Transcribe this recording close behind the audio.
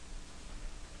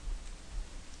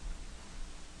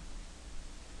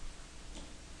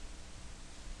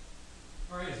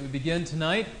we begin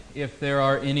tonight. If there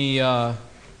are any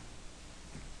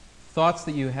thoughts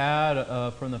that you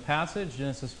had from the passage,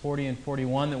 Genesis 40 and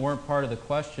 41, that weren't part of the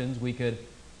questions, we could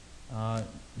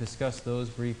discuss those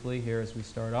briefly here as we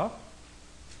start off.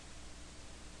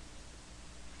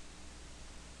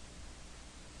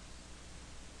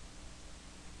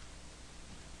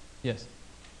 Yes?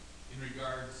 In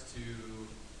regards to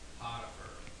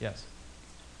Potiphar. Yes.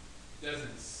 It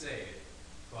doesn't say it,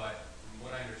 but from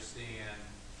what I understand,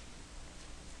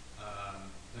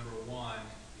 number one,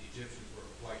 the Egyptians were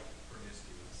quite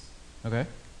promiscuous. Okay.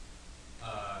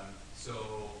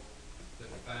 So the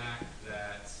fact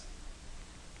that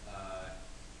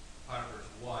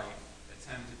Potiphar's wife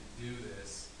attempted to do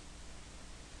this,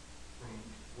 from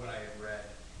what I had read,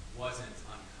 wasn't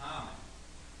uncommon.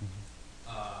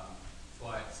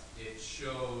 But it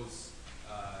shows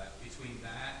between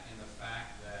that and the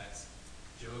fact that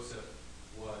Joseph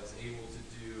was able to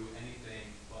do anything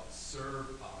but serve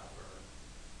Potiphar,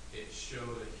 it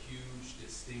showed a huge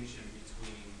distinction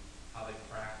between how they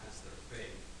practiced their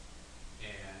faith.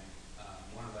 And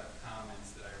one of the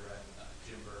comments that I read,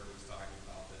 Jim Berg was talking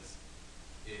about this,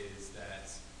 is that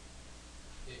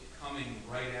it coming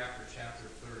right after chapter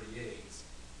 38,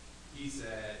 he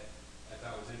said, I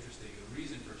thought was interesting, the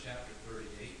reason for chapter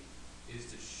 38 is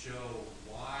to show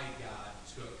why God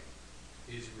took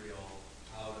Israel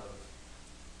out of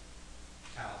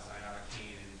Palestine, out of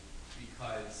Canaan,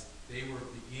 because they were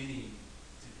beginning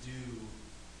to do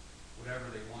whatever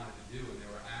they wanted to do, and they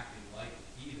were acting like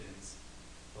heathens.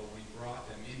 But when he brought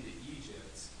them into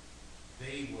Egypt,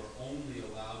 they were only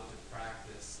allowed to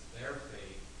practice their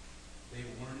faith. They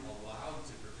weren't allowed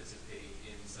to participate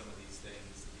in some of these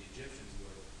things that the Egyptians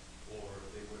would, or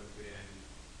they would have been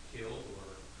killed or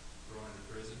thrown into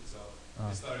prison. So I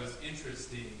just thought it was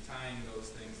interesting tying those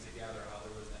things together, how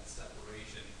there was that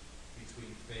separation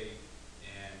between faith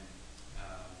and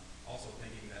also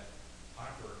thinking that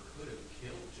Potiphar could have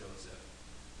killed Joseph.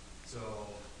 So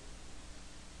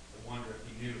I wonder if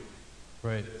he knew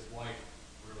that his wife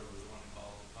really was the one who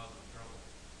caused him trouble.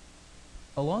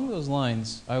 Along those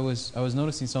lines, I was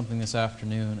noticing something this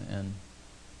afternoon, and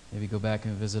maybe go back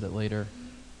and visit it later.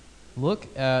 Look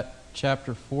at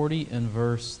chapter 40 and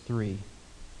verse 3.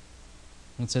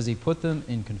 It says, he put them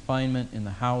in confinement in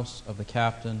the house of the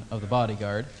captain of the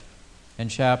bodyguard. And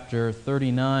chapter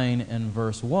 39 and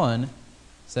verse 1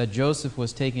 said, Joseph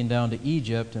was taken down to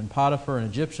Egypt, and Potiphar, an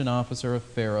Egyptian officer of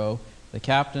Pharaoh, the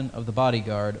captain of the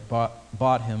bodyguard,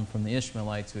 bought him from the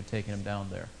Ishmaelites who had taken him down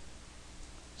there.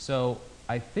 So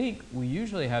I think we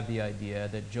usually have the idea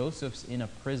that Joseph's in a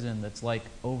prison that's like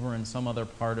over in some other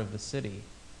part of the city.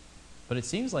 But it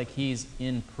seems like he's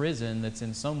in prison that's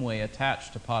in some way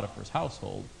attached to Potiphar's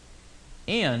household.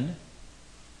 And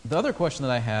the other question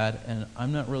that I had, and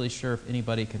I'm not really sure if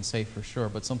anybody can say for sure,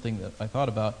 but something that I thought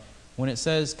about, when it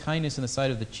says kindness in the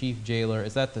sight of the chief jailer,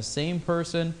 is that the same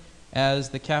person as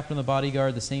the captain of the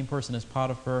bodyguard, the same person as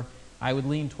Potiphar? I would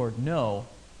lean toward no,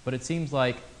 but it seems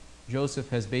like Joseph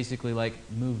has basically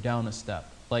moved down a step.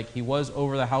 Like he was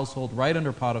over the household right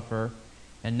under Potiphar,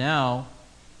 and now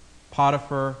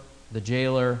Potiphar, the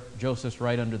jailer, Joseph's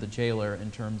right under the jailer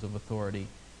in terms of authority.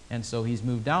 And so he's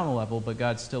moved down a level, but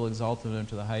God still exalted him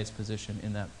to the highest position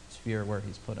in that sphere where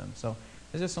he's put him. So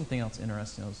there's just something else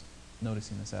interesting I was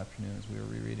noticing this afternoon as we were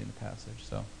rereading the passage.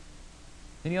 So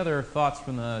any other thoughts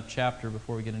from the chapter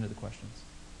before we get into the questions?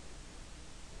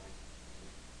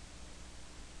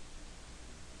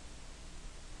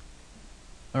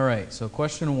 All right, so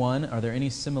question 1, are there any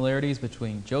similarities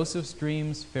between Joseph's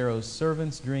dreams, Pharaoh's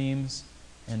servants' dreams,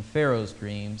 and Pharaoh's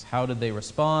dreams? How did they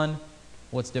respond?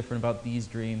 What's different about these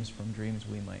dreams from dreams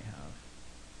we might have?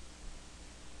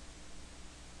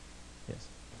 Yes?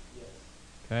 Yes.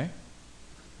 Okay.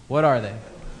 What are they?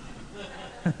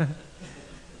 It's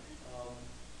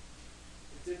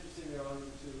interesting they're on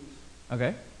the twos.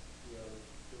 Okay. You know,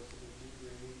 Joseph had two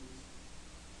dreams.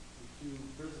 The two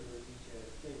prisoners each had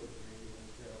a single dream, and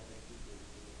Pharaoh had two dreams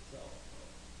for himself.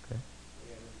 Okay.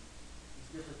 And what's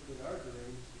different between our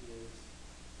dreams is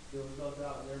there was no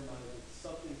doubt in their mind that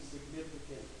something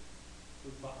significant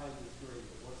was behind this dream.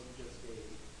 It wasn't just a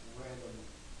random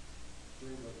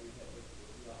dream like we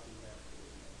often have.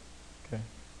 Okay.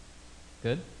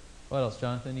 Good. What else,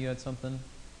 Jonathan? You had something?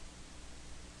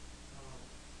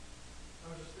 I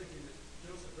was just thinking that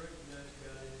Joseph recognized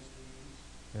God in his dreams.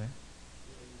 Okay. And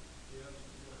the others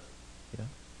did not. Yeah.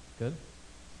 Good.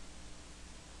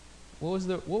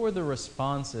 What were the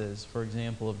responses, for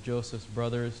example, of Joseph's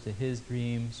brothers to his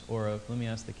dreams, or of, let me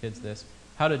ask the kids this,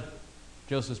 how did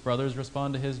Joseph's brothers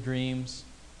respond to his dreams?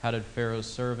 How did Pharaoh's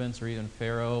servants, or even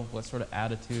Pharaoh, what sort of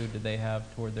attitude did they have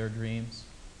toward their dreams?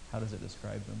 How does it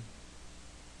describe them?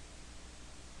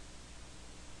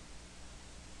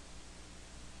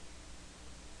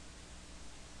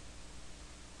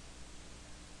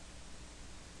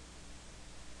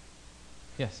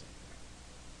 Yes.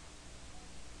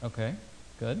 Okay,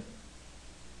 good.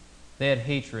 They had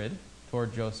hatred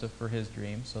toward Joseph for his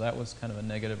dream, so that was kind of a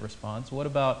negative response. What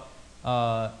about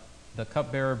the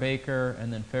cupbearer baker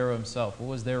and then Pharaoh himself? What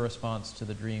was their response to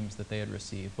the dreams that they had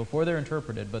received? Before they're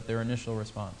interpreted, but their initial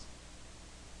response.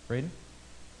 Braden?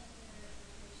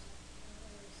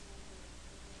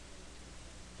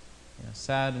 Yeah,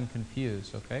 sad and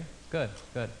confused, okay? Good,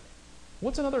 good.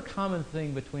 What's another common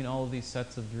thing between all of these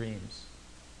sets of dreams?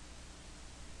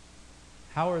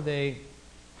 How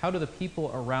do the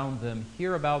people around them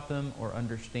hear about them or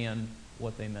understand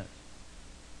what they meant?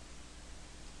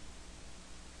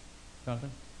 Jonathan?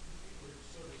 People are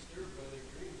so disturbed by their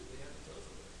dreams, they have to tell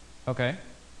somebody. Okay.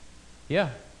 Yeah.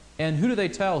 And who do they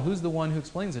tell? Who's the one who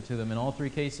explains it to them in all three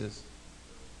cases?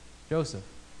 Joseph.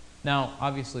 Now,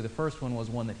 obviously, the first one was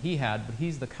one that he had, but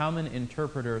he's the common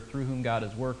interpreter through whom God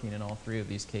is working in all three of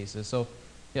these cases. So,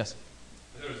 yes?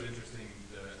 I thought it was interesting,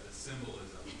 the symbolism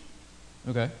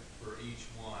Okay. for each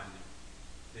one.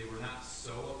 They were not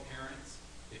so apparent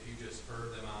if you just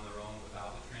heard them on their own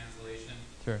without the translation,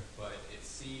 Sure. but it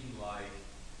seemed like,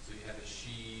 so you had the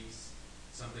sheaves,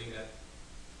 something that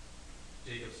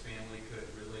Jacob's family could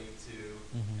relate to,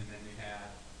 Mhm. and then you had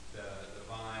the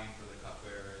vine for the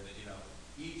cupbearer, and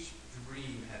each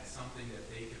dream had something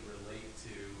that they could relate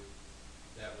to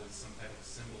that was some type of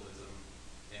symbolism.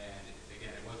 And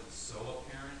again, it wasn't so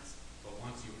apparent, but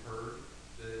once you heard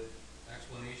the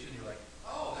explanation, you're like,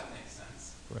 oh, that makes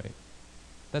sense. Right.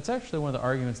 That's actually one of the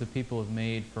arguments that people have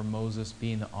made for Moses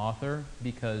being the author,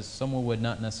 because someone would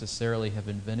not necessarily have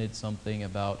invented something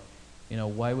about,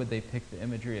 why would they pick the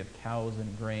imagery of cows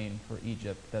and grain for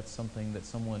Egypt? That's something that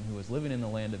someone who was living in the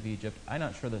land of Egypt, I'm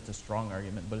not sure that's a strong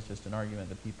argument, but it's just an argument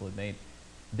that people have made.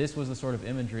 This was the sort of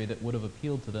imagery that would have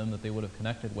appealed to them, that they would have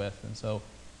connected with, and so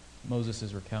Moses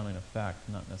is recounting a fact,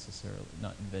 not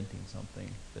inventing something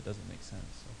that doesn't make sense.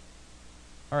 So.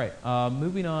 All right,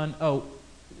 moving on. Oh,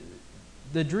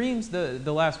 the dreams,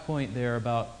 the last point there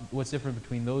about what's different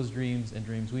between those dreams and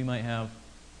dreams we might have.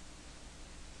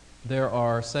 There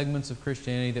are segments of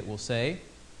Christianity that will say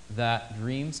that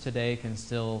dreams today can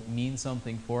still mean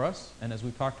something for us. And as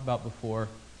we've talked about before,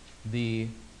 the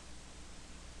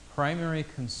primary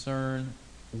concern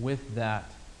with that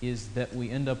is that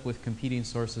we end up with competing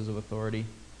sources of authority.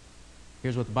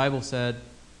 Here's what the Bible said.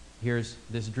 Here's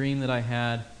this dream that I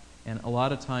had. And a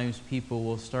lot of times people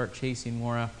will start chasing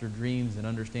more after dreams and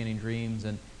understanding dreams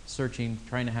and searching,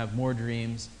 trying to have more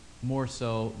dreams, more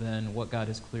so than what God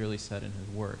has clearly said in His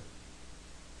Word.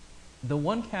 The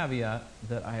one caveat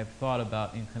that I have thought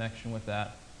about in connection with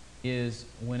that is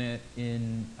when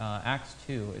in Acts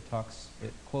 2,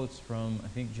 it quotes from, I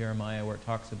think, Jeremiah, where it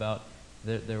talks about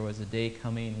that there was a day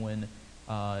coming when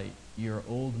your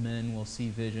old men will see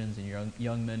visions and your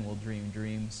young men will dream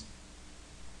dreams.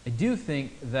 I do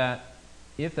think that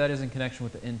if that is in connection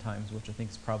with the end times, which I think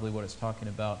is probably what it's talking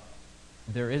about,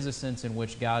 there is a sense in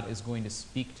which God is going to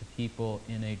speak to people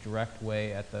in a direct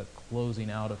way at the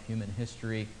closing out of human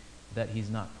history that He's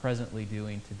not presently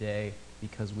doing today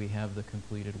because we have the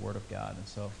completed Word of God. And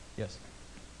so, yes?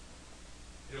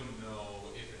 I don't know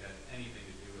if it has anything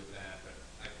to do with that, but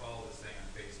I follow this thing on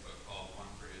Facebook called One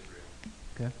for Israel.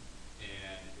 Okay.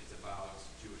 And it's about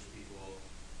Jewish people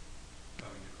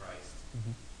coming to Christ.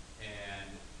 Mm-hmm.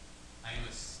 And I am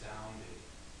astounded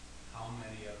how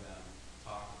many of them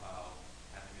talk about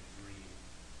having a dream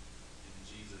and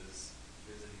Jesus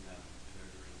visiting them in their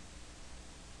dream.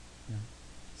 Yeah.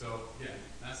 So, yeah,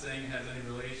 not saying it has any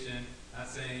relation, not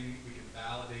saying we can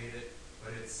validate it,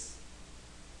 but it's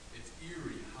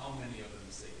eerie how many of them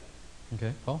say that.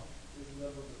 Okay, Paul? Isn't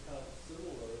that kind of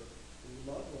similar in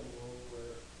the Muslim world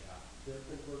where they're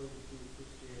converting to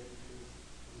Christianity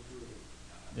through the dream?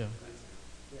 Yeah.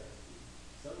 Yeah,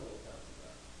 several accounts of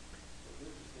that. It's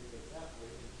interesting that it's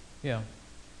happening. Yeah.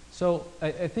 So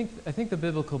I think the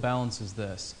biblical balance is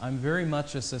this. I'm very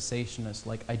much a cessationist.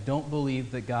 Like, I don't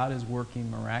believe that God is working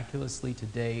miraculously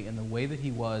today in the way that He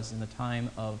was in the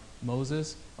time of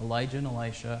Moses, Elijah and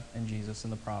Elisha, and Jesus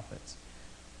and the prophets.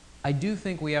 I do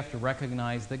think we have to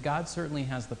recognize that God certainly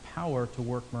has the power to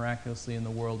work miraculously in the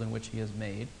world in which He has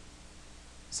made.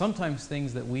 Sometimes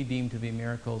things that we deem to be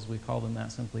miracles, we call them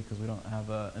that simply because we don't have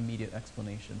an immediate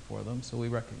explanation for them, so we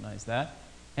recognize that.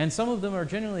 And some of them are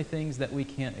generally things that we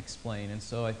can't explain. And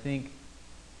so I think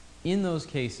in those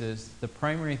cases, the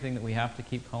primary thing that we have to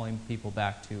keep calling people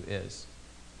back to is,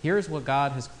 here's what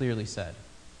God has clearly said.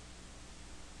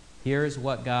 Here's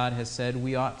what God has said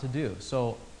we ought to do.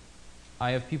 So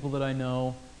I have people that I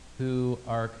know who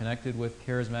are connected with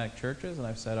charismatic churches, and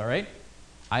I've said, all right,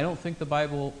 I don't think we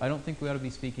ought to be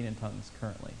speaking in tongues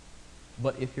currently.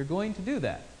 But if you're going to do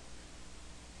that,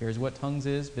 here's what tongues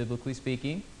is, biblically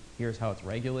speaking. Here's how it's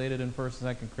regulated in 1st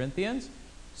and 2nd Corinthians.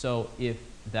 So if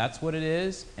that's what it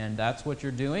is, and that's what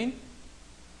you're doing,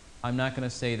 I'm not going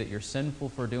to say that you're sinful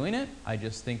for doing it. I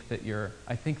just think that you're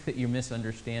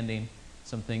misunderstanding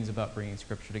some things about bringing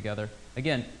Scripture together.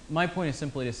 Again, my point is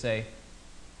simply to say,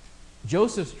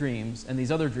 Joseph's dreams and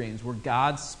these other dreams were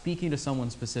God speaking to someone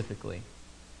specifically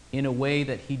in a way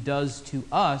that he does to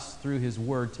us through his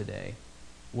word today,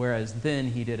 whereas then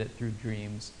he did it through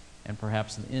dreams, and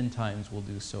perhaps in the end times will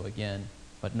do so again,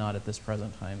 but not at this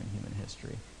present time in human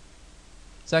history.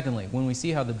 Secondly, when we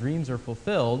see how the dreams are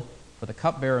fulfilled for the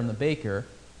cupbearer and the baker,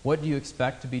 what do you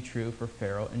expect to be true for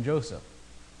Pharaoh and Joseph?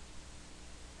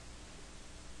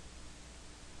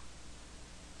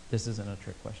 This isn't a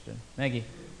trick question. Maggie?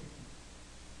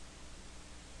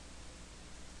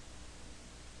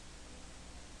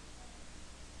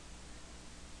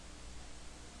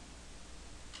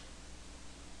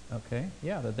 Okay,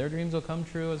 yeah, that their dreams will come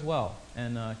true as well.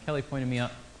 And Kelly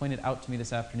pointed out to me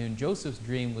this afternoon, Joseph's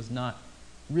dream was not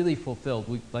really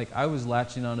fulfilled. I was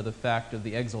latching onto the fact of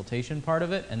the exaltation part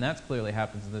of it, and that clearly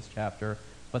happens in this chapter.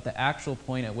 But the actual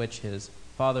point at which his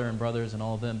father and brothers and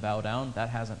all of them bow down, that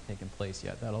hasn't taken place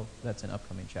yet. That's an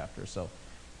upcoming chapter. So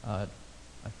I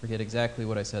forget exactly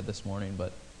what I said this morning,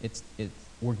 but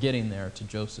we're getting there to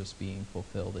Joseph's being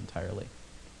fulfilled entirely.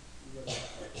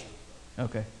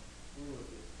 Okay.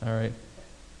 All right.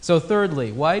 So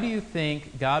thirdly, why do you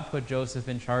think God put Joseph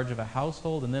in charge of a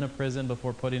household and then a prison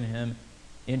before putting him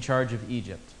in charge of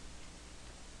Egypt?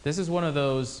 This is one of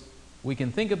those, we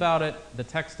can think about it. The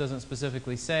text doesn't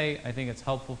specifically say. I think it's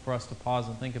helpful for us to pause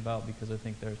and think about because I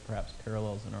think there's perhaps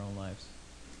parallels in our own lives.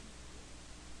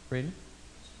 Braden?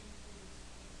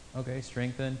 Okay,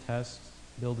 strengthen, test,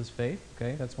 build his faith.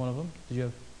 Okay, that's one of them. Did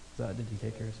you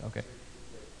take yours? Okay.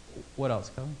 What else,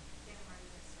 Kelly?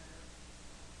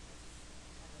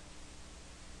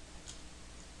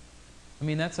 I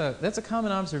mean, that's a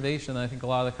common observation that I think a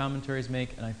lot of the commentaries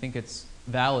make, and I think it's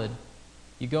valid.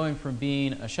 You going from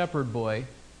being a shepherd boy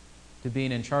to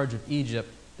being in charge of Egypt,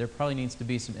 there probably needs to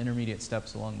be some intermediate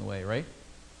steps along the way, right?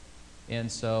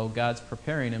 And so God's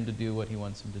preparing him to do what he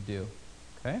wants him to do.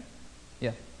 Okay?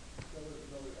 Yeah.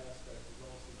 Another aspect is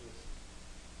also just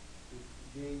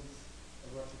it gains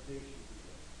a reputation.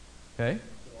 Okay.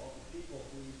 So all the people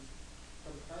who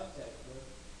come in contact with,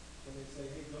 when they say,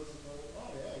 hey, Joseph,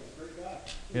 oh yeah, he's a great guy.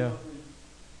 Yeah.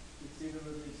 We've seen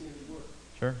him work.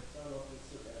 Sure. So I don't know if it's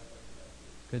a certain aspect of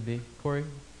that. Could be. Corey?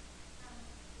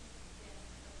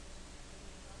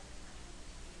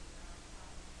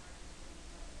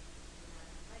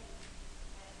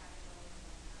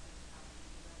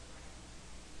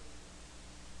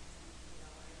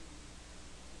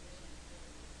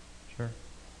 Sure.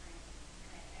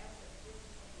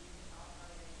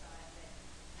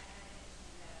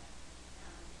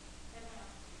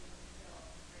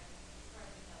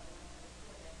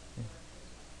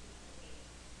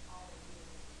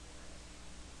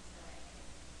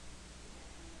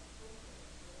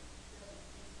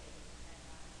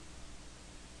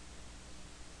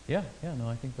 Yeah, no,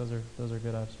 I think those are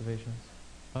good observations.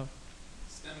 Oh.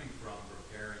 Stemming from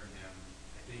preparing him,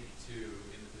 I think too,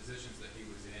 in the positions that he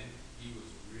was in, he was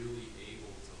really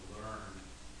able to learn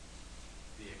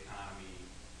the economy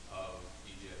of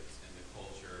Egypt and the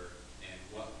culture and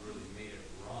what really made it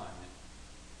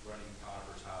running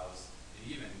Potiphar's house,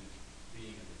 and even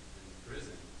being in the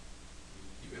prison.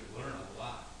 You could learn a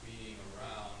lot being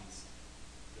around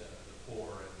the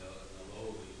poor and the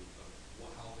lowly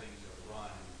of how things are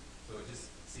run. So it just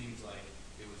seems like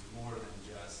it was more than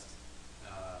just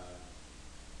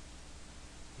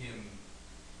him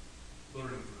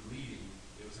learning through leading.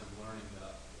 It was him learning the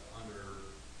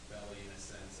underbelly, in a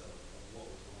sense, of what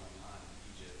was going on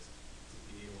in Egypt, to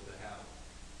be able to have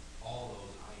all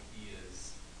those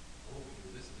ideas. Oh, we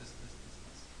do this, this, this, this, and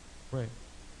this. Right.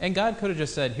 And God could have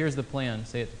just said, here's the plan,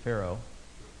 say it to Pharaoh.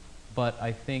 But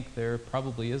I think there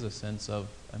probably is a sense of,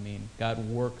 God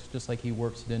works just like he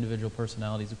works with individual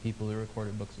personalities of people who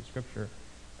recorded books of Scripture.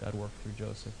 God worked through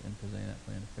Joseph in presenting that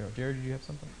plan to Pharaoh. Jared, did you have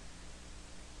something?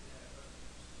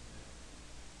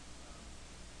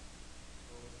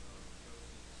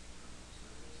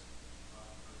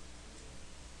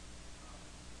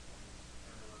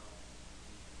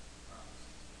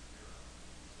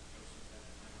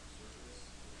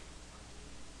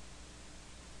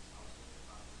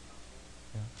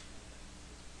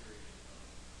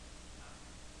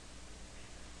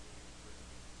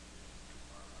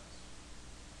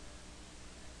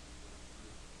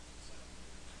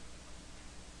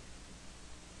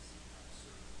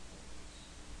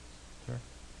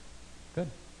 Good.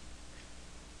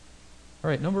 All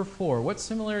right, number 4. What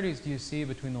similarities do you see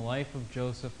between the life of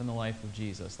Joseph and the life of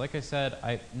Jesus? Like I said,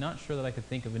 I'm not sure that I could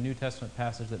think of a New Testament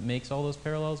passage that makes all those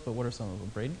parallels, but what are some of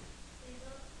them? Braden? They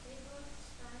both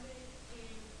started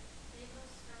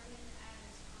as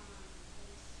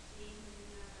being in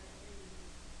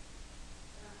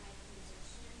the high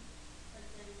position, but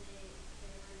then they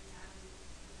went out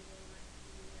and they went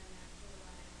through their natural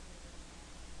life.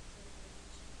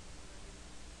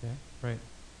 Okay, right.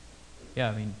 Yeah,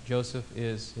 I mean, Joseph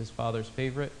is his father's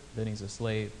favorite, then he's a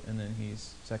slave, and then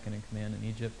he's second in command in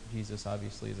Egypt. Jesus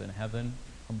obviously is in heaven,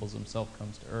 humbles himself,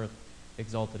 comes to earth,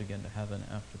 exalted again to heaven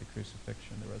after the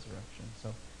crucifixion, the resurrection.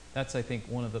 So that's, I think,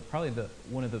 one of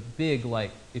the big,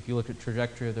 like, if you look at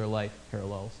trajectory of their life,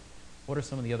 parallels. What are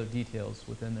some of the other details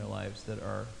within their lives that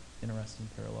are interesting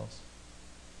parallels?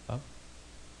 Bob?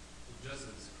 Well, just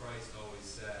as Christ always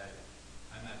said,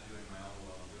 I'm not doing my own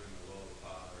will, I'm doing the will of the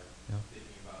Father. Yeah.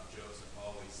 Thinking about Joseph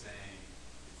always saying,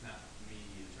 it's not me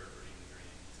interpreting the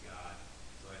dream, it's God.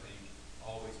 So I think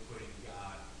always putting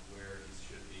God where he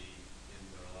should be in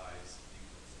their lives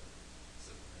equals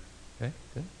similar. Okay,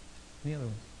 good. Any other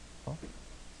ones? Paul?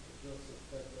 Joseph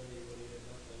fed many when he had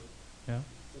nothing, Yeah.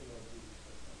 similar to Jesus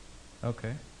fed many.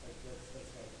 Okay. Like that's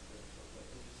kind of spiritual, but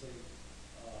would you say,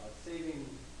 saving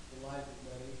the lives of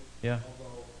many, Yeah.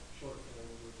 although short term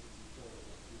versus eternal,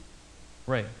 like you,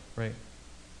 Right, right.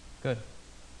 Good.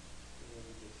 and then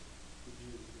just the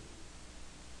Jews,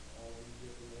 all these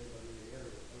different everybody in the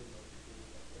area, pretty much because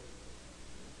of that everybody.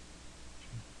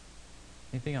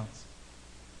 Anything else?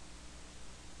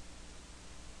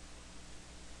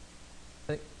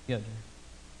 Yeah, Jerry.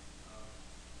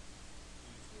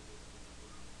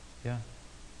 Yeah.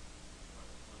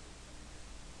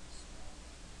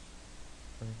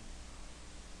 Right.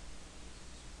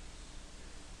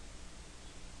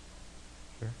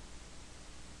 Sure.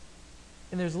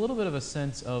 And there's a little bit of a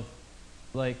sense of,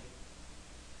 like,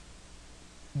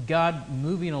 God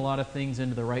moving a lot of things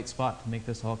into the right spot to make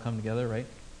this all come together, right?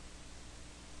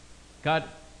 God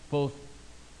both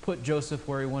put Joseph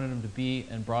where he wanted him to be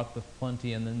and brought the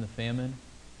plenty and then the famine.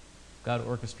 God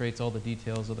orchestrates all the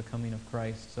details of the coming of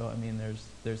Christ. So, I mean,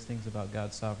 there's things about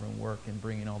God's sovereign work in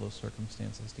bringing all those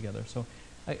circumstances together. So,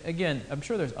 again, I'm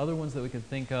sure there's other ones that we could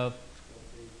think of.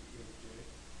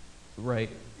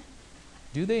 Right.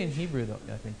 Do they in Hebrew, though?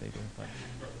 I think they do. But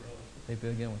they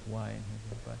begin with Y in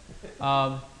Hebrew.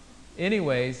 But,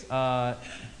 anyways,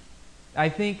 I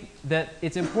think that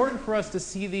it's important for us to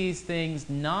see these things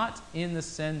not in the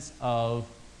sense of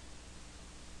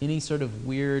any sort of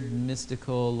weird,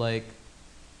 mystical, like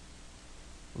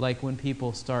when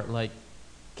people start, like,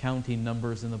 counting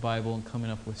numbers in the Bible and coming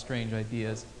up with strange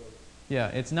ideas. Yeah,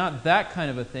 it's not that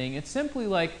kind of a thing. It's simply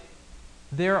like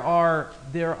there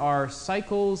are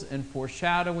cycles and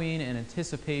foreshadowing and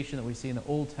anticipation that we see in the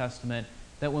Old Testament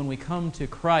that when we come to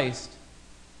Christ,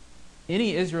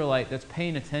 any Israelite that's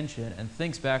paying attention and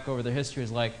thinks back over their history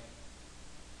is like,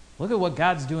 look at what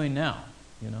God's doing now,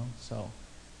 you know? So,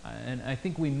 and I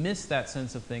think we miss that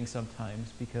sense of things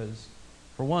sometimes because,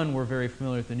 for one, we're very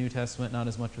familiar with the New Testament, not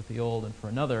as much with the Old, and for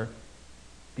another,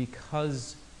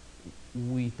 because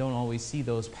we don't always see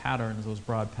those patterns, those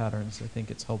broad patterns, I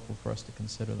think it's helpful for us to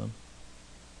consider them.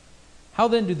 How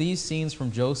then do these scenes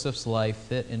from Joseph's life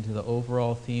fit into the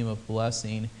overall theme of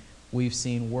blessing we've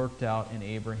seen worked out in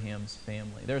Abraham's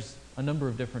family? There's a number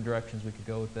of different directions we could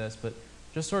go with this, but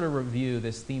just sort of review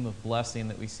this theme of blessing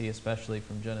that we see especially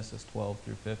from Genesis 12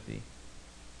 through 50.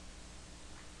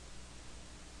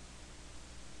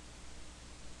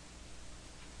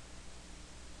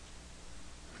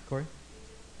 Corey?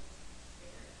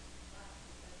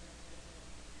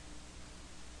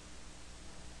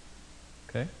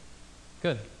 Okay.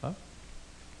 Good. Huh?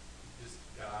 Just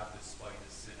God, despite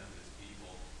the sin of his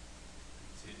people,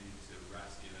 continued to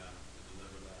rescue them, to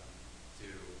deliver them, to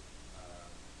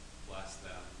bless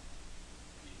them,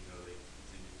 even though they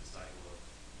continued the cycle of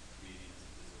obedience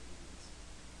and disobedience.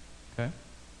 Okay.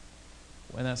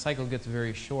 And that cycle gets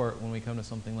very short when we come to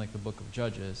something like the book of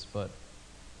Judges, but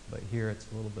here it's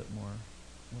a little bit more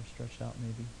stretched out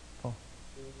maybe. Paul?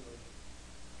 In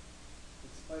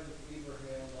spite of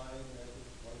Abraham lying that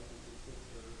his wife was his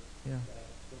sister, Yeah.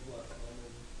 that the blessed them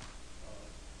and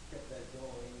kept that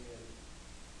going, and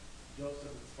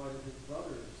Joseph, in spite of his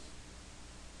brothers'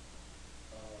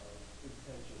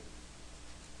 intentions,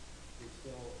 they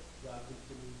still, God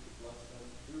continued to bless them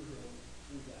through him,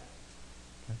 through that.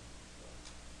 Okay.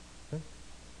 Good.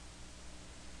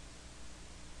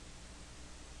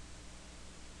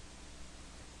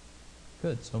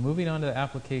 Good. So moving on to the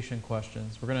application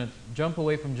questions. We're going to jump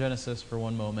away from Genesis for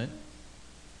one moment.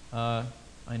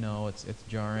 I I know it's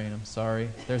jarring. I'm sorry.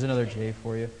 There's another J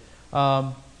for you.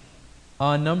 On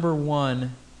number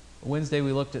 1, Wednesday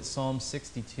we looked at Psalm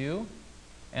 62,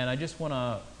 and I just want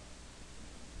to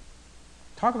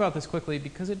talk about this quickly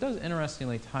because it does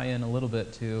interestingly tie in a little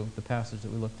bit to the passage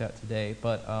that we looked at today.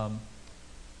 But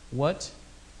what,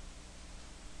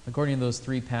 according to those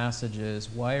 3 passages,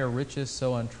 why are riches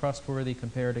so untrustworthy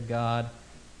compared to God?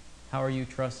 How are you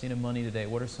trusting in money today?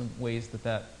 What are some ways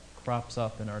that crops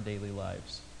up in our daily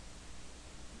lives?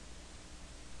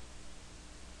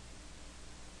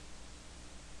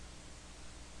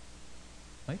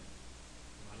 Mike?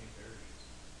 Money perishes.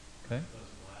 Okay. It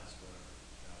doesn't last forever.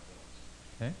 God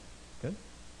does. Okay.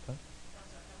 Good.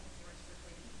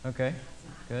 Okay.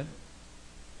 Good.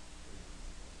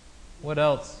 What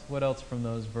else? What else from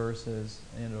those verses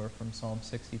and or from Psalm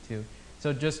 62?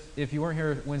 So just, if you weren't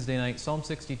here Wednesday night, Psalm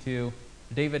 62,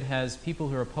 David has people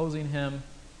who are opposing him,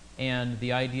 and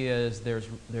the idea is there's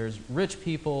rich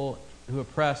people who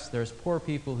oppress, there's poor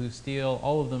people who steal.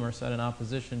 All of them are set in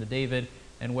opposition to David,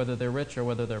 and whether they're rich or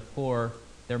whether they're poor,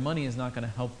 their money is not going to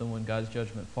help them when God's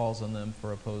judgment falls on them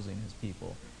for opposing his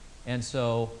people. And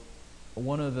so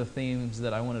one of the themes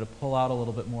that I wanted to pull out a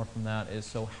little bit more from that is,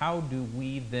 so how do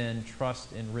we then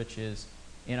trust in riches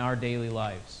in our daily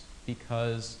lives?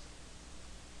 Because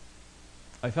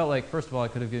I felt like, first of all, I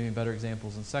could have given you better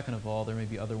examples, and second of all, there may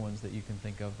be other ones that you can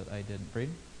think of that I didn't.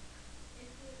 Braden? If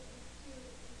you put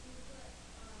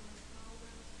small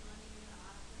amounts of money in the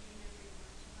offering every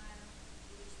once in a while,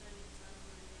 you're spending some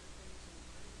money on things and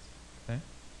friends. Okay.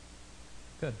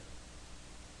 Good.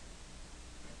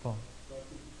 Paul? So I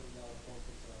think you can now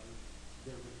focus on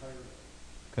their retirement.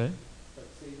 Good. Like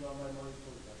saving all my money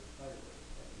towards my retirement,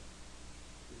 and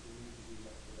if you need to do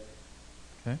that today.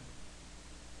 Okay.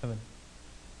 Evan?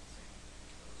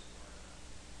 Those who are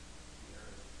the era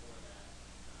before that,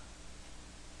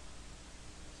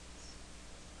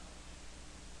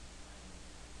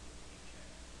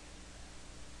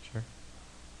 Sure.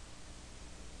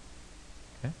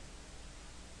 Okay.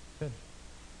 Good.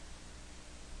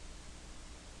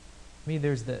 Me,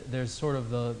 there's sort of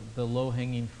the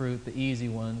low-hanging fruit, the easy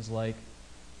ones, like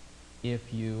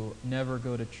if you never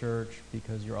go to church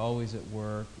because you're always at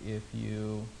work, if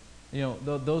you know,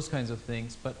 those kinds of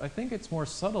things. But I think it's more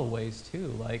subtle ways too,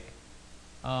 like,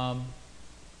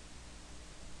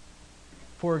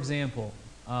 for example,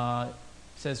 it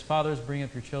says, fathers, bring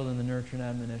up your children in the nurture and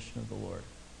admonition of the Lord.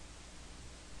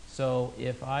 So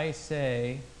if I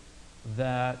say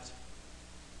that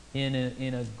in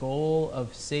a goal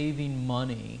of saving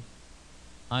money,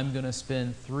 I'm going to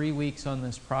spend 3 weeks on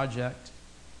this project,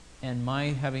 and my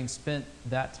having spent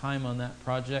that time on that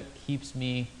project keeps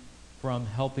me from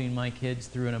helping my kids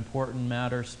through an important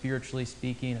matter, spiritually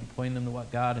speaking, and pointing them to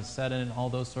what God has said in, and all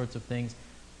those sorts of things.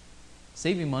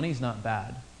 Saving money is not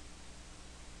bad.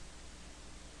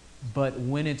 But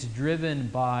when it's driven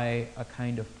by a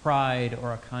kind of pride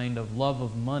or a kind of love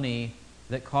of money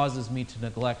that causes me to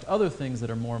neglect other things that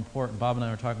are more important. Bob and I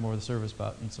were talking before the service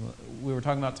about, we were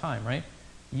talking about time, right?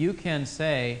 You can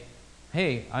say,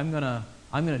 hey, I'm gonna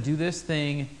do this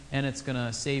thing, and it's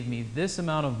gonna save me this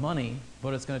amount of money,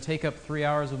 but it's gonna take up 3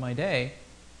 hours of my day.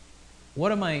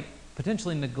 What am I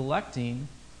potentially neglecting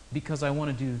because I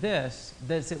want to do this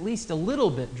that's at least a little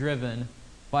bit driven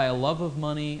by a love of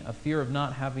money, a fear of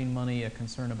not having money, a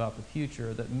concern about the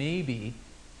future that maybe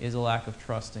is a lack of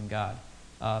trust in God?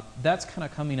 That's kind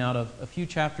of coming out of a few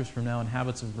chapters from now in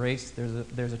Habits of Grace.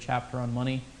 There's a chapter on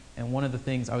money, and one of the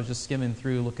things, I was just skimming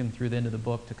through, looking through the end of the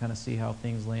book to kind of see how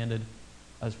things landed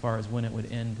as far as when it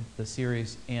would end the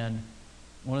series. And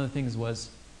one of the things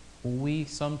was, we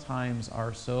sometimes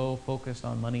are so focused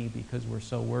on money because we're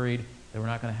so worried that we're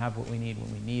not going to have what we need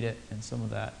when we need it, and some of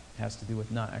that has to do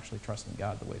with not actually trusting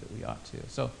God the way that we ought to.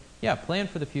 So, yeah, plan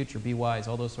for the future, be wise,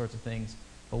 all those sorts of things.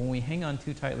 But when we hang on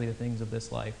too tightly to things of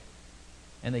this life,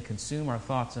 and they consume our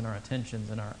thoughts and our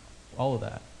attentions and all of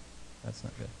that, that's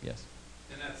not good. Yes?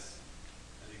 And that's,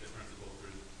 I think, the principle through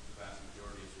the vast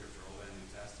majority of Scripture, Old and New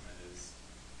Testament, is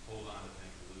hold on to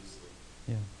things loosely.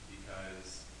 Yeah.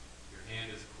 Because your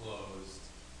hand is closed,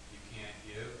 you can't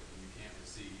give, and you can't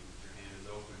receive. If your hand is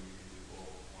open, you can do both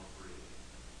more freely.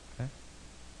 Okay.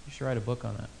 You should write a book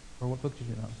on that. Or what book did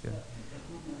you know? Good.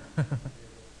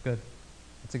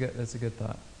 Good. That's a good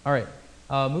thought. All right.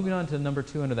 Moving on to number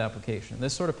 2 under the application.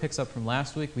 This sort of picks up from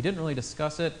last week. We didn't really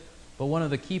discuss it, but one of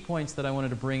the key points that I wanted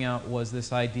to bring out was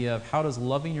this idea of how does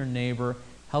loving your neighbor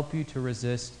help you to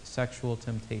resist sexual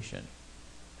temptation?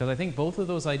 Because I think both of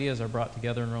those ideas are brought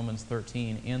together in Romans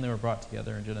 13, and they were brought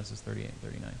together in Genesis 38 and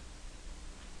 39.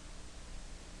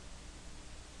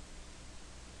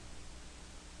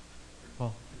 If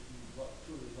Paul?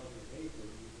 you truly love your neighbor,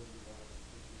 you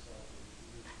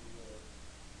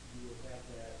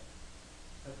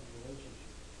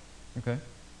Okay.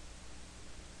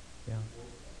 Yeah.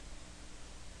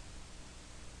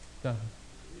 Go ahead.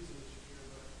 The reason that you care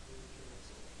about the eternal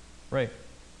soul. Right.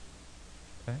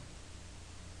 Okay.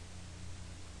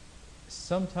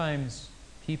 Sometimes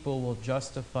people will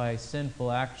justify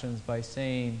sinful actions by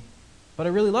saying, but I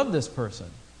really love this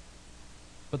person.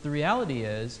 But the reality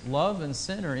is, love and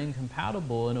sin are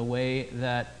incompatible in a way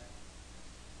that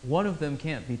one of them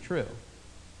can't be true.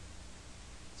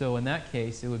 So in that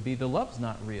case, it would be the love's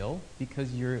not real,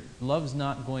 because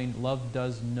love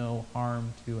does no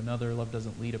harm to another. Love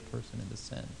doesn't lead a person into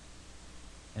sin.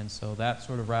 And so that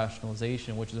sort of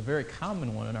rationalization, which is a very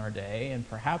common one in our day, and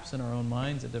perhaps in our own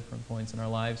minds at different points in our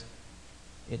lives,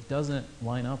 it doesn't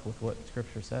line up with what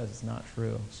Scripture says. It's not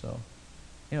true. So,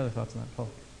 any other thoughts on that, Paul?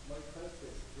 My context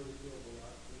is really good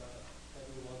not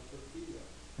having one for female.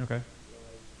 Okay. You know,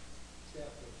 like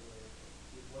staff information.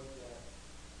 You want that,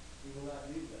 you will not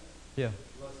need that. Yeah.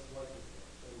 Less likely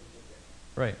than you think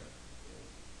that. Right.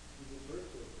 You get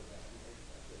grateful for that. And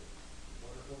that's a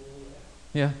wonderful rule to have.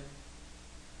 Yeah.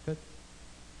 Good.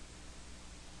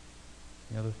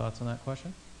 Any other thoughts on that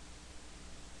question?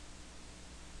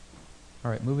 All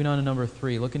right, moving on to number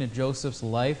 3. Looking at Joseph's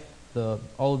life,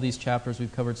 all of these chapters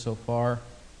we've covered so far,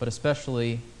 but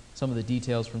especially some of the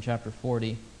details from chapter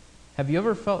 40. Have you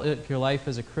ever felt like your life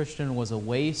as a Christian was a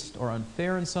waste or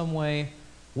unfair in some way?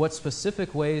 What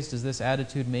specific ways does this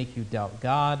attitude make you doubt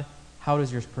God? How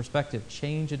does your perspective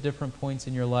change at different points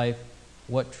in your life?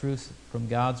 What truths from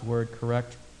God's Word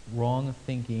correct wrong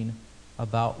thinking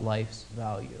about life's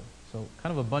value? So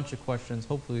kind of a bunch of questions.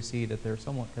 Hopefully we see that they're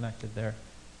somewhat connected there.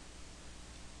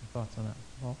 Thoughts on that?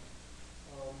 Paul?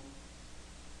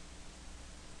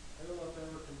 I don't know if I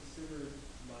ever considered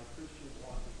my Christian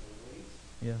walk as a waste,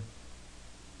 Yeah.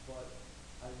 but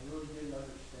I really didn't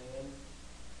understand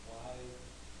why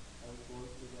I was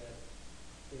going through that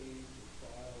phase of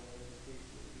trial, whatever the case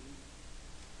may be,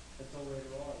 until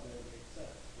later on, then it makes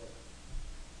sense. But,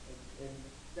 and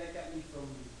that got me from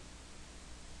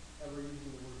ever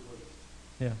using the word waste.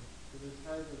 Yeah. Because there's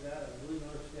times with that, I really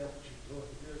don't understand what you're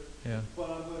doing here, Yeah.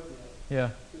 but I'm with you.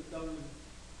 Yeah. Just come and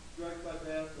direct my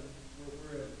path, and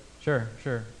we're in. Sure. And that's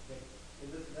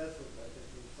what I think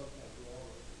is sometimes wrong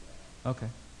with that. Okay.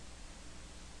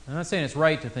 I'm not saying it's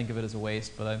right to think of it as a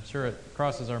waste, but I'm sure it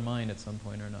crosses our mind at some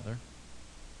point or another.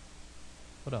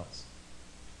 What else?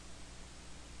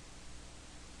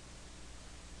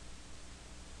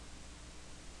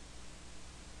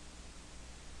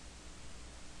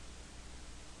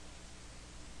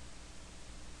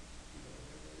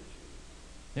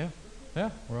 Yeah,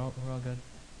 we're all good.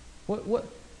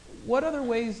 What other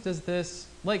ways does this,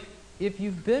 like, if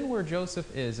you've been where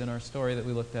Joseph is in our story that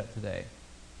we looked at today,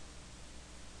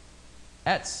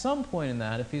 at some point in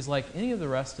that, if he's like any of the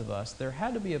rest of us, there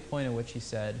had to be a point at which he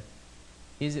said,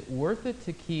 is it worth it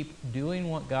to keep doing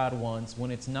what God wants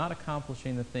when it's not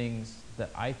accomplishing the things that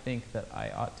I think that I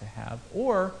ought to have?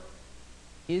 Or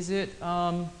is it,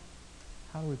 how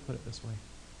do we put it this way?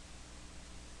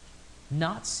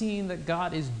 Not seeing that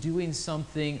God is doing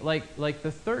something like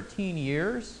the 13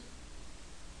 years,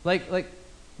 like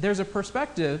there's a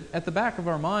perspective at the back of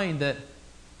our mind that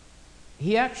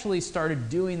he actually started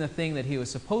doing the thing that he was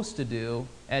supposed to do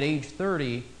at age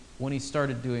 30 when he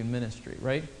started doing ministry,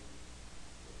 right?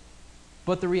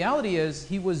 But the reality is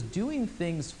he was doing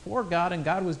things for God, and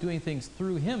God was doing things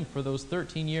through him for those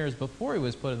 13 years before he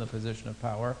was put in the position of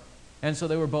power. And so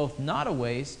they were both not a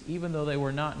waste, even though they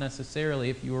were not necessarily,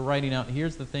 if you were writing out,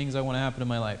 here's the things I want to happen in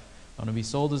my life. I want to be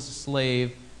sold as a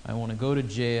slave. I want to go to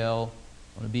jail.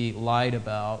 I want to be lied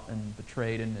about and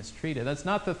betrayed and mistreated. That's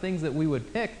not the things that we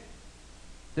would pick.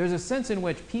 There's a sense in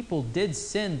which people did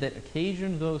sin that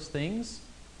occasioned those things,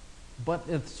 but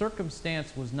the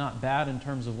circumstance was not bad in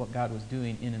terms of what God was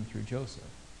doing in and through Joseph.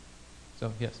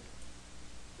 So, yes.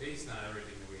 Based on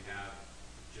everything that we have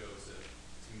with Joseph,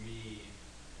 to me,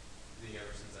 I think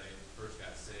ever since I first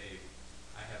got saved,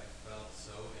 I have felt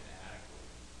so inadequate.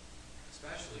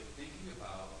 Especially thinking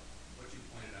about what you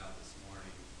pointed out this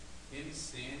morning. Him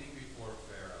standing before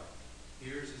Pharaoh,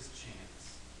 here's his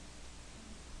chance.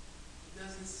 He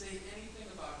doesn't say anything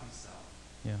about himself.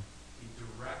 Yeah. He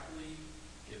directly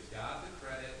gives God the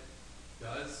credit,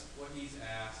 does what he's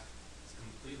asked, is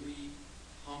completely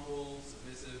humble,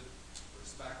 submissive,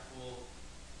 respectful.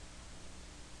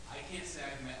 I can't say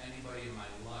I've met anybody in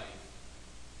my life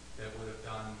that would have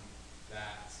done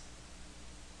that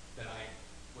I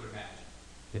would imagine.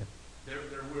 Yeah. There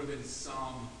would have been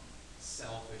some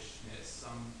selfishness,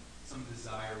 some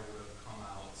desire would have come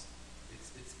out.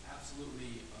 It's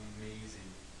absolutely amazing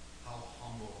how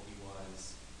humble he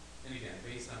was. And again,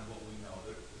 based on what we know,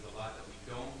 there's a lot that we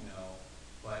don't know,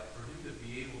 but for him to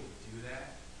be able to do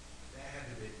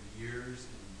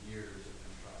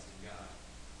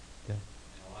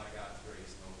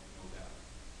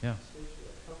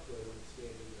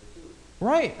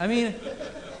Right. I mean,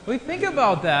 we think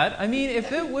about that. I mean,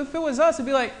 if it was us, it'd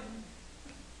be like,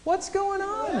 what's going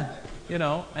on? You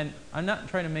know, and I'm not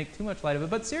trying to make too much light of it,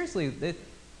 but seriously,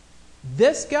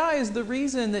 this guy is the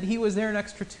reason that he was there an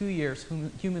extra 2 years,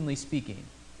 humanly speaking.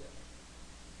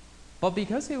 But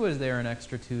because he was there an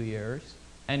extra 2 years,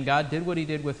 and God did what he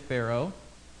did with Pharaoh,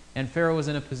 and Pharaoh was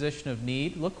in a position of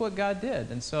need, look what God did.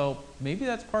 And so maybe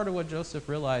that's part of what Joseph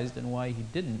realized and why he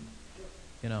didn't,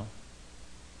 you know.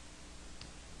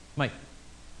 Mike.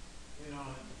 You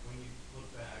know, when you look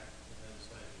back,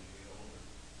 especially as you get older,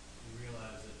 you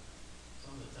realize that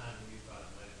some of the time when you thought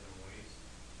it might have been a waste,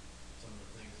 some of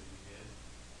the things that you did,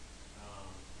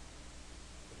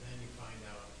 but then you find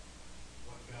out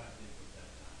what God did with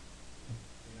that time.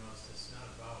 You know, it's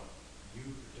not about you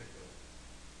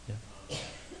particularly. Yeah.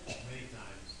 Many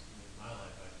times in my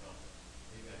life I felt that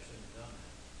maybe I shouldn't have done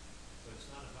that. But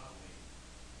it's not about me.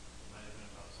 It might have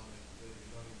been about something completely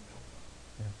you don't even know about.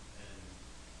 Yeah. And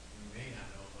you may not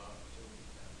know about it until you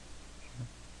have.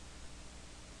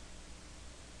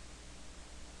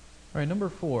 All right,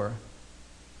 number 4.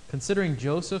 Considering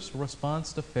Joseph's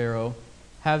response to Pharaoh,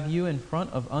 have you in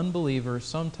front of unbelievers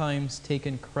sometimes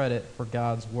taken credit for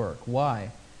God's work?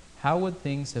 Why? How would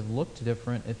things have looked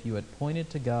different if you had pointed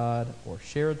to God or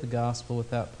shared the gospel with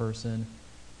that person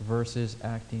versus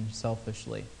acting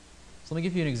selfishly? So let me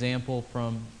give you an example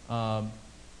from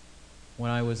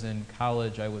when I was in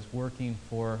college. I was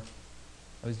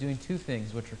doing 2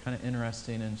 things which are kind of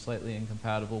interesting and slightly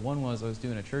incompatible. One was I was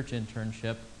doing a church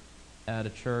internship at a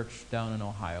church down in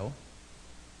Ohio.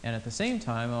 And at the same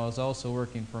time, I was also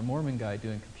working for a Mormon guy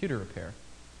doing computer repair.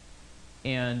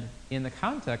 And in the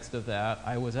context of that,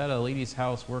 I was at a lady's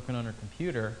house working on her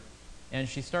computer, and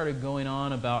she started going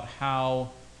on about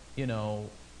how, you know,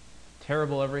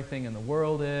 terrible everything in the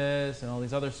world is and all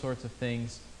these other sorts of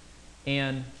things.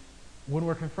 And when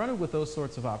we're confronted with those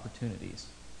sorts of opportunities,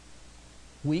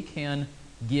 we can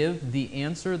give the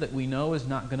answer that we know is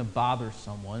not going to bother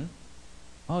someone.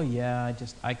 Oh yeah,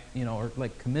 or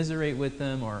like commiserate with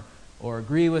them or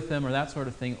agree with them or that sort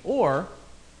of thing. Or,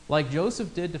 like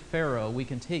Joseph did to Pharaoh, we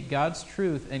can take God's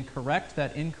truth and correct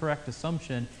that incorrect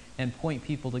assumption and point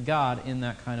people to God in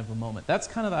that kind of a moment. That's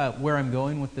kind of where I'm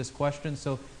going with this question.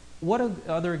 So what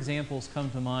other examples come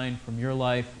to mind from your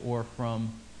life or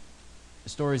from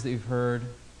stories that you've heard?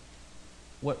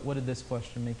 What did this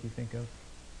question make you think of?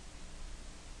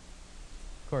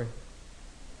 Corey.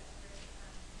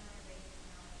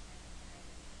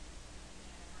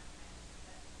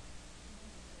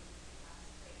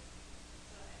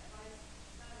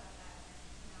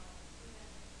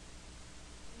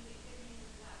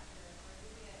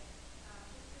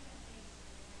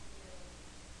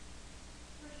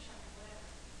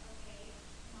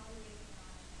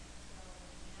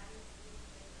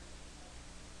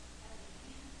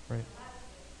 Right.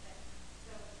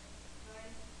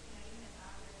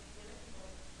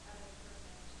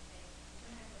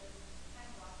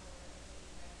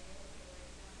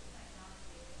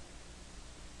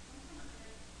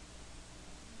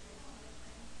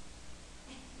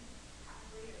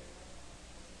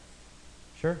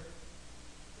 Sure.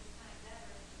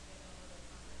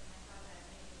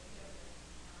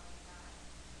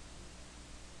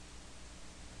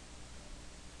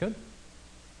 Good.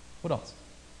 What else?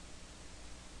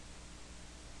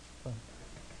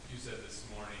 You said this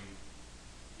morning,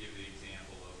 give the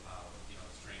example of how,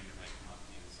 a stranger might come up to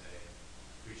you and say,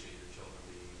 appreciate your children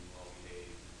being well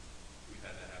behaved. We've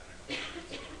had that happen a couple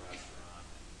times in a restaurant.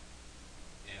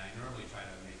 And I normally try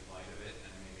to make light of it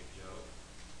and make a joke.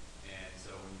 And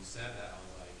so when you said that, I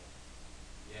was like,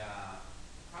 yeah,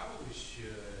 probably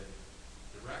should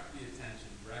direct the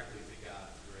attention directly to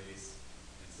God's grace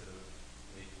instead of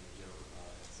making a joke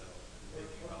about it. So I'm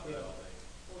thinking about that all day.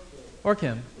 Or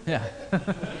Kim. Yeah.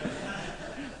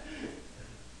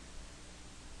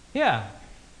 Yeah.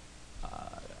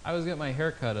 I was getting my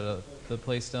hair cut at the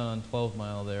place down on 12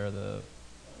 Mile there.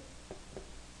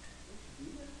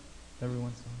 Every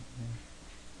once in a while.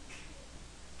 Yeah.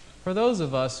 For those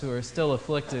of us who are still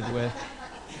afflicted with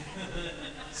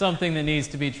something that needs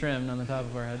to be trimmed on the top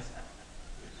of our heads.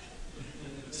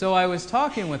 So I was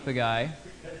talking with the guy,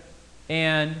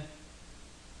 and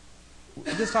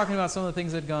just talking about some of the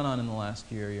things that had gone on in the last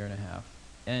year and a half.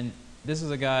 And this is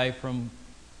a guy from,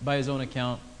 by his own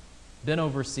account, been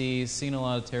overseas, seen a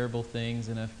lot of terrible things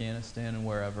in Afghanistan and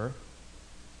wherever.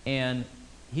 And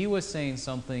he was saying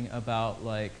something about,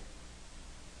 like,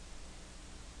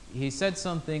 he said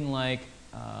something like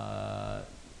that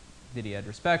he had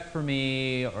respect for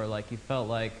me, or like he felt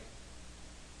like,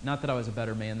 not that I was a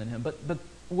better man than him, but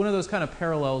one of those kind of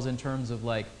parallels in terms of,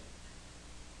 like,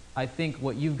 I think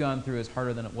what you've gone through is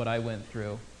harder than what I went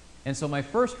through. And so my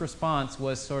first response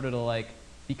was sort of to like,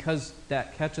 because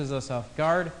that catches us off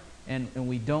guard and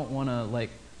we don't want to like,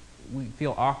 we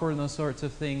feel awkward in those sorts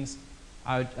of things,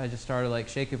 I just started like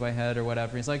shaking my head or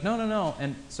whatever. He's like, no.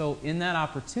 And so in that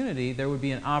opportunity, there would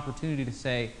be an opportunity to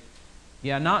say,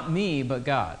 yeah, not me, but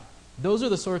God. Those are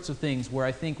the sorts of things where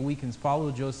I think we can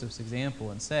follow Joseph's example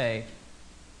and say,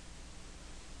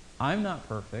 I'm not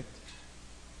perfect.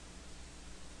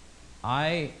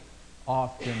 I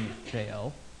often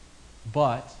fail.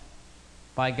 But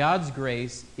by God's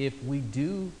grace, if we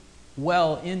do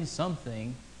well in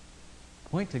something,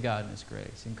 point to God in His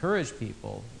grace. Encourage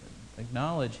people.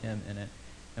 Acknowledge Him in it.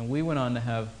 And we went on to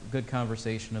have a good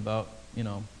conversation about,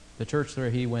 the church where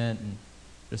he went and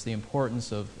just the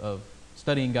importance of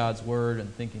studying God's Word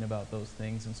and thinking about those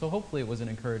things. And so hopefully it was an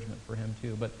encouragement for him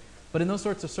too. But in those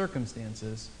sorts of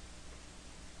circumstances,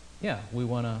 yeah, we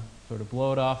want to sort of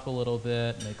blow it off a little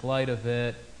bit, make light of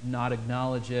it, not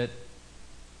acknowledge it.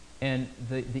 And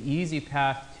the easy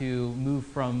path to move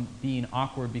from being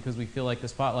awkward because we feel like the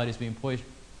spotlight is being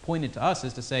pointed to us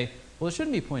is to say, well, it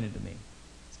shouldn't be pointed to me.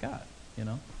 It's God,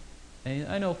 And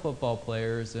I know football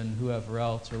players and whoever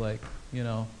else are like,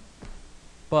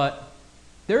 But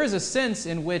there is a sense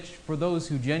in which, for those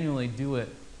who genuinely do it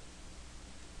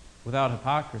without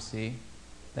hypocrisy,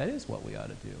 that is what we ought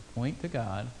to do. Point to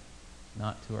God,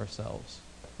 not to ourselves.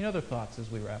 Any other thoughts as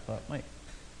we wrap up? Mike?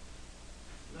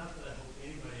 Not that I hope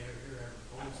anybody ever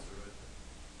goes through it.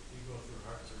 You go through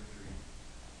heart surgery,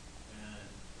 and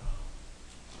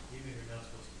even if you're not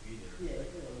supposed to be there. Yeah,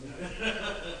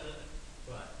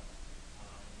 But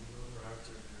you go through heart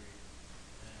surgery,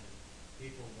 and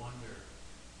people wonder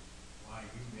why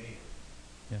you made it.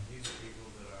 Yeah. These are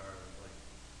people that are like,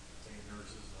 say,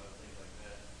 nurses and other things like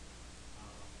that.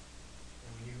 And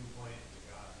when you point it to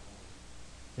God,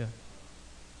 Yeah.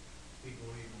 people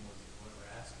even were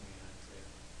asking me, and I'd say,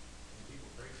 when people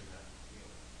preaching that, feel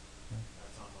it. Yeah.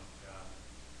 That's how much God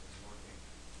is working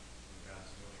and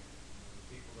God's doing. And when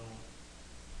people don't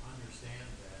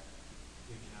understand that,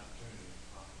 it gives you an opportunity to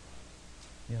talk about it.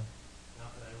 Yeah.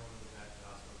 Not that I want to go back to the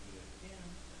hospital and do it again.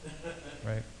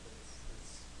 Right.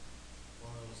 It's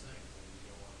one of those things that you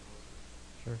don't want to go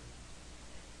through. Sure.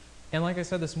 And like I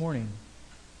said this morning,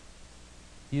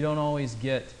 you don't always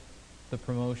get the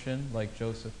promotion like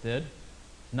Joseph did.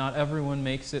 Not everyone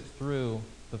makes it through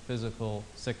the physical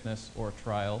sickness or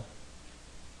trial.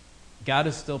 God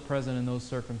is still present in those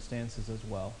circumstances as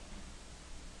well.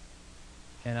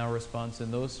 And our response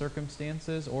in those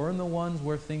circumstances, or in the ones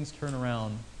where things turn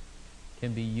around,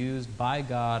 can be used by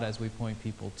God as we point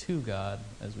people to God,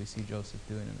 as we see Joseph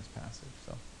doing in this passage.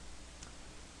 So,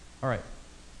 all right,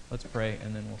 let's pray,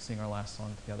 and then we'll sing our last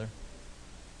song together.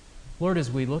 Lord,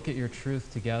 as we look at your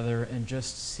truth together and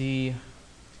just see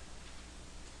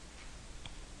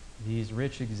these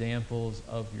rich examples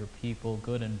of your people,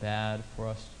 good and bad, for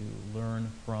us to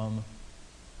learn from,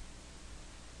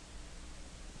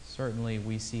 certainly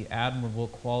we see admirable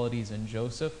qualities in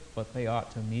Joseph, but they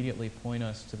ought to immediately point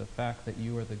us to the fact that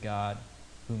you are the God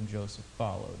whom Joseph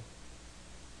followed.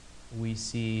 We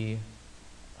see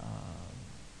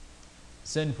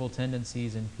sinful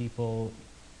tendencies in people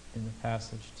in the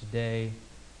passage today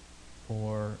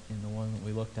or in the one that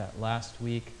we looked at last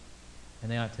week,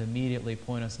 and they ought to immediately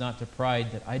point us not to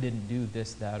pride that I didn't do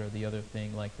this, that, or the other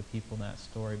thing like the people in that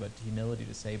story, but to humility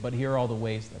to say, but here are all the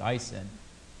ways that I sin.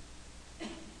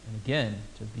 And again,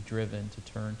 to be driven to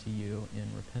turn to you in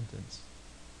repentance.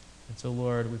 And so,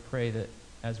 Lord, we pray that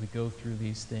as we go through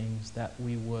these things, that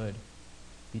we would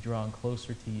be drawn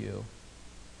closer to you,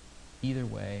 either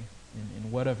way,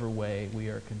 in whatever way we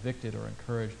are convicted or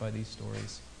encouraged by these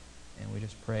stories. And we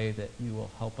just pray that you will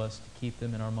help us to keep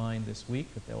them in our mind this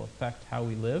week, that they'll affect how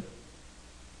we live,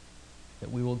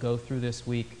 that we will go through this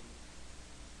week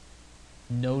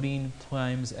noting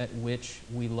times at which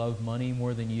we love money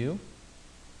more than you,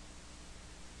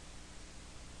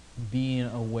 being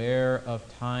aware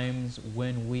of times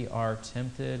when we are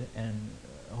tempted, and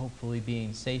hopefully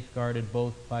being safeguarded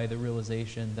both by the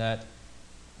realization that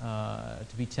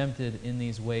to be tempted in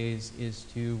these ways is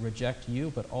to reject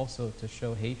you, but also to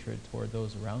show hatred toward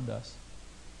those around us.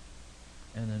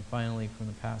 And then finally, from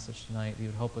the passage tonight, you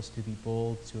would help us to be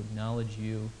bold, to acknowledge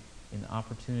you in the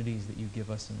opportunities that you give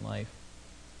us in life.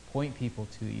 Point people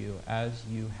to you as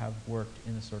you have worked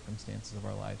in the circumstances of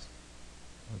our lives.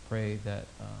 We pray that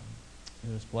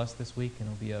you'll just bless this week, and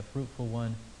it'll be a fruitful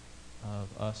one of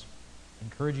us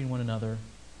encouraging one another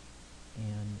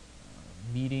and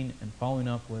meeting and following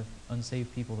up with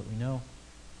unsaved people that we know,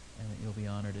 and that you'll be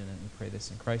honored in it. We pray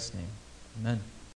this in Christ's name. Amen.